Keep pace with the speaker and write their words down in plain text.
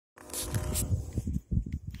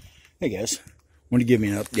Hey guys, I want to give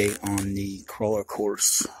you an update on the crawler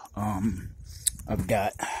course. I've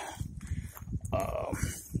got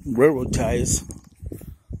railroad ties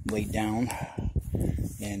laid down,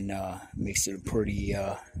 and makes it a pretty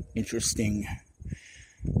interesting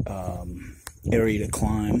area to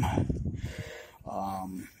climb.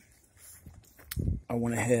 I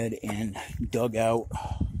went ahead and dug out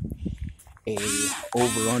a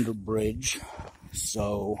over-under bridge,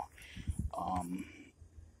 so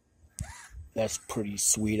that's pretty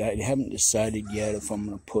sweet. I haven't decided yet if I'm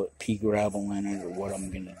going to put pea gravel in it or what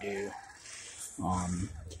I'm going to do.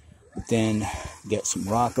 But then get some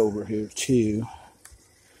rock over here too.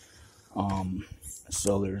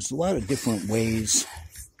 So there's a lot of different ways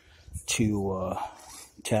to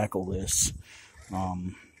tackle this,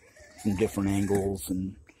 from different angles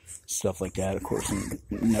and stuff like that. Of course, I'm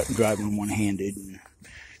not driving one-handed and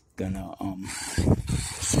gonna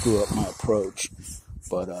screw up my approach,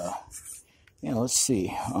 but yeah, let's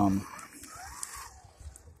see.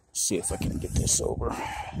 See if I can get this over.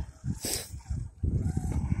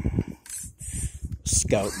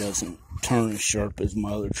 Scout doesn't turn as sharp as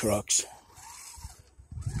my other trucks.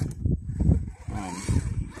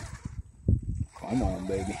 Come on,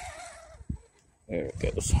 baby. There it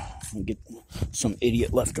goes. I'll get some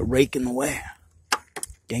idiot left a rake in the way.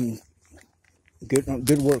 Dang.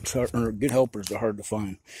 Good works or good helpers are hard to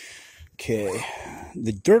find. Okay,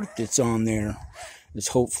 the dirt that's on there is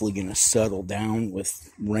hopefully going to settle down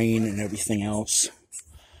with rain and everything else.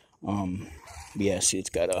 Yeah, see,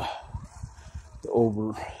 it's got the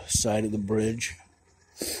over side of the bridge.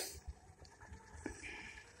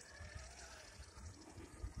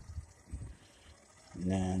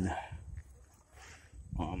 And then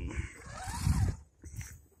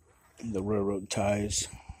the railroad ties.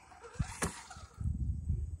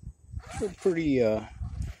 They're pretty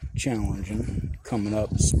challenging coming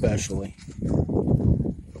up, especially.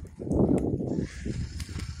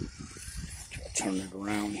 Turn it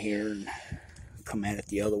around here and come at it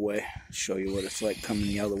the other way. Show you what it's like coming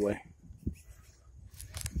the other way.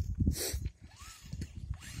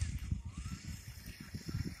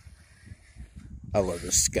 I love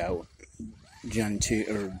this Scout Gen 2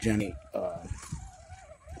 or Gen 8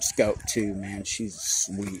 Scout 2, man. She's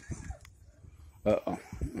sweet. Uh-oh,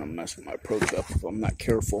 I'm messing my approach up if I'm not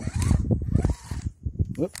careful.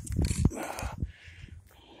 Whoop. There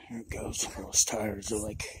it goes. Those tires are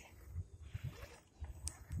like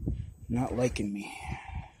not liking me.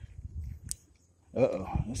 Uh-oh,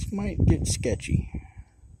 this might get sketchy.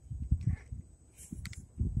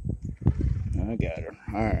 I got her.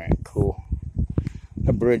 Alright, cool.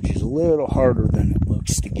 The bridge is a little harder than it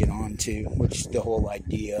looks to get onto, which is the whole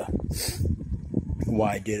idea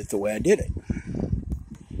why I did it the way I did it.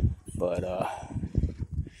 But,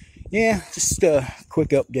 yeah, just a quick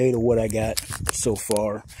update of what I got so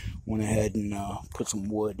far. Went ahead and put some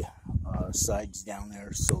wood sides down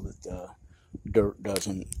there so that the dirt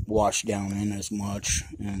doesn't wash down in as much.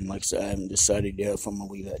 And like I said, I haven't decided yet if I'm going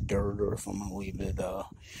to leave that dirt or if I'm going to leave it,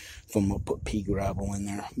 if I'm going to put pea gravel in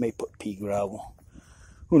there. May put pea gravel.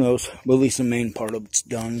 Who knows? But at least the main part of it's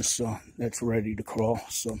done, so that's ready to crawl.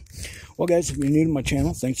 So, well, guys, if you're new to my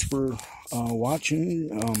channel, thanks for watching.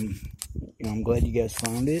 You know, I'm glad you guys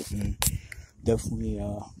found it, and definitely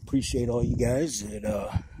appreciate all you guys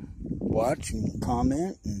that watch and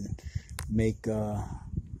comment and make you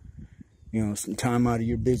know, some time out of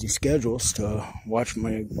your busy schedules to watch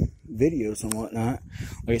my videos and whatnot.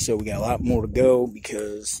 Like I said, we got a lot more to go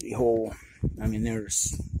because the whole, I mean,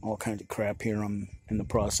 there's all kinds of crap here I'm in the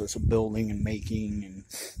process of building and making and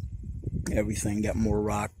everything. Got more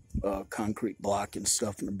rock, concrete block and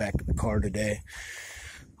stuff in the back of the car today.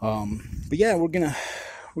 But yeah, we're gonna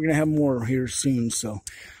have more here soon. So,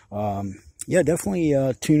 yeah, definitely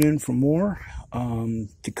tune in for more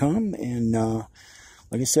to come. And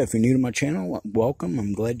like I said, if you're new to my channel, welcome.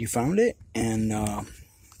 I'm glad you found it. And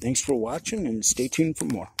thanks for watching, and stay tuned for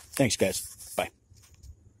more. Thanks, guys.